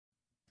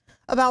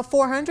About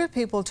 400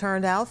 people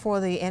turned out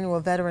for the annual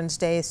Veterans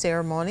Day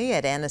ceremony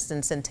at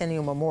Anniston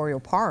Centennial Memorial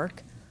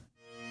Park.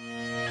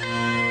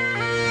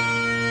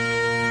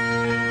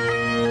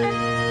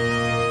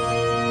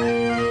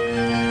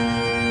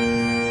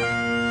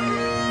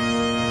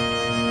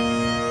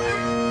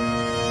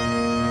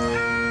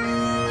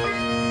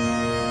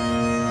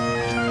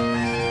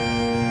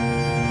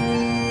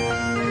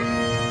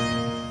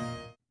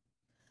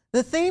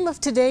 The theme of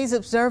today's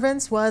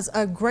observance was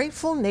A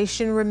Grateful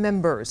Nation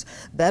Remembers.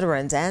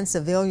 Veterans and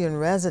civilian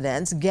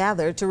residents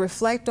gathered to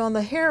reflect on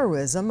the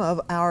heroism of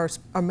our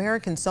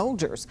American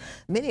soldiers.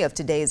 Many of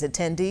today's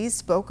attendees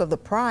spoke of the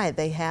pride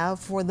they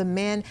have for the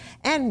men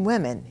and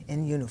women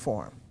in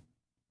uniform.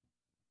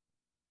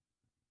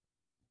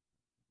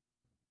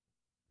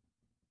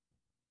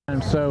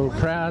 I'm so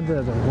proud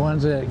of the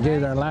ones that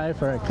gave their life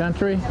for our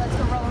country,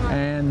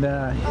 and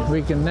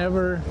we can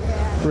never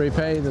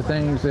repay the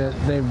things that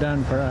they've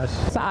done for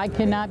us. I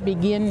cannot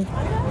begin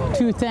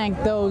to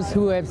thank those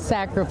who have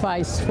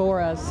sacrificed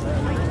for us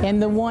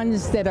and the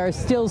ones that are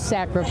still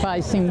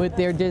sacrificing with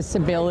their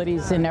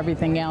disabilities and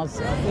everything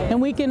else.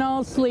 And we can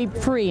all sleep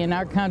free in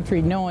our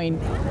country knowing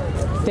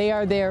they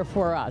are there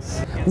for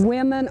us.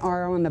 Women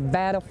are on the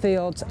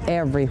battlefields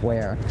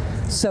everywhere,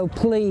 so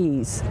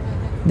please,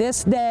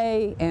 this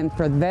day and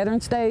for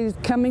Veterans Day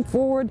coming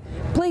forward,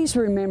 please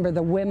remember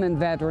the women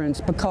veterans,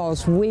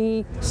 because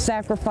we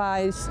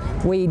sacrificed,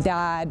 we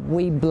died,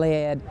 we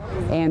bled,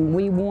 and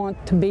we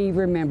want to be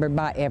remembered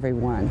by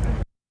everyone.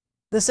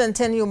 The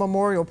Centennial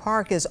Memorial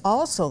Park is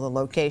also the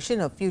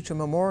location of future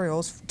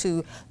memorials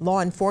to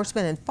law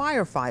enforcement and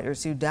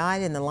firefighters who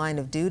died in the line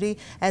of duty,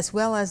 as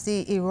well as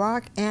the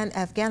Iraq and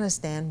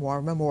Afghanistan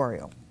War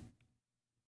Memorial.